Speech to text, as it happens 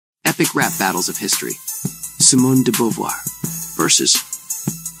Epic rap battles of history. Simone de Beauvoir versus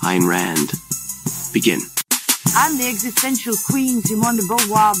Ayn Rand. Begin. I'm the existential queen, Simone de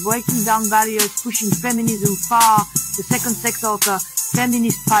Beauvoir, breaking down barriers, pushing feminism far, the second sex author,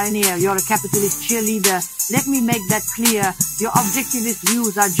 feminist pioneer. You're a capitalist cheerleader. Let me make that clear. Your objectivist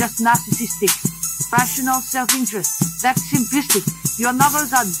views are just narcissistic, rational self-interest. That's simplistic. Your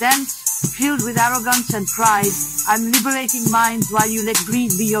novels are dense, filled with arrogance and pride. I'm liberating minds while you let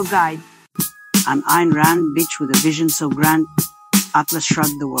greed be your guide. I'm Ayn Rand, bitch with a vision so grand, Atlas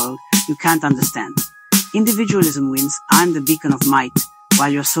shrugged the world, you can't understand. Individualism wins, I'm the beacon of might,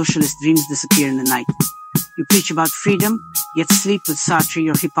 while your socialist dreams disappear in the night. You preach about freedom, yet sleep with Sartre,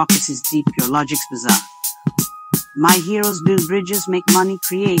 your hypocrisy's deep, your logic's bizarre. My heroes build bridges, make money,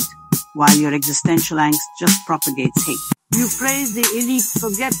 create, while your existential angst just propagates hate. You praise the elite,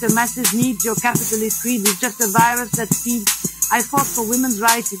 forget the masses' needs. Your capitalist creed is just a virus that feeds. I fought for women's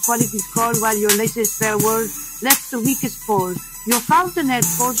rights, equality's call, while your laissez-faire world lets the weakest fall. Your fountainhead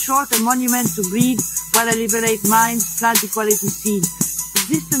falls short, a monument to greed, while I liberate minds, plant equality seed.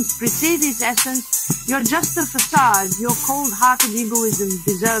 Existence precedes its essence. You're just a facade. Your cold-hearted egoism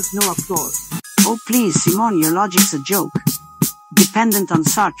deserves no applause. Oh please, Simone, your logic's a joke. Dependent on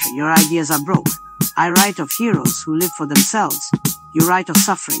Sartre, your ideas are broke. I write of heroes who live for themselves. You write of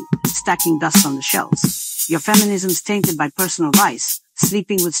suffering, stacking dust on the shelves. Your feminism's tainted by personal vice,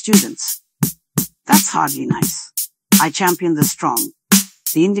 sleeping with students. That's hardly nice. I champion the strong,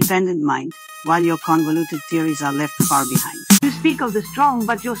 the independent mind, while your convoluted theories are left far behind. You speak of the strong,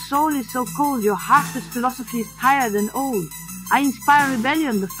 but your soul is so cold. Your heartless philosophy is tired and old. I inspire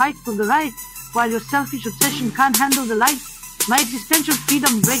rebellion, the fight for the right, while your selfish obsession can't handle the light. My existential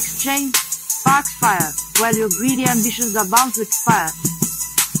freedom breaks chains, sparks fire, while your greedy ambitions are bound to expire.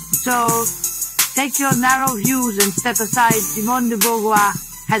 So, take your narrow views and step aside. Simone de Beauvoir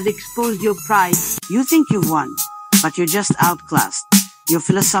has exposed your pride. You think you've won, but you're just outclassed. Your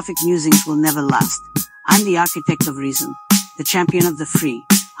philosophic musings will never last. I'm the architect of reason, the champion of the free.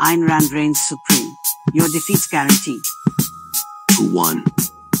 Ayn Rand reigns supreme. Your defeat's guaranteed. Who won?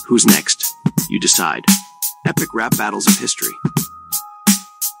 Who's next? You decide. Epic rap battles of history.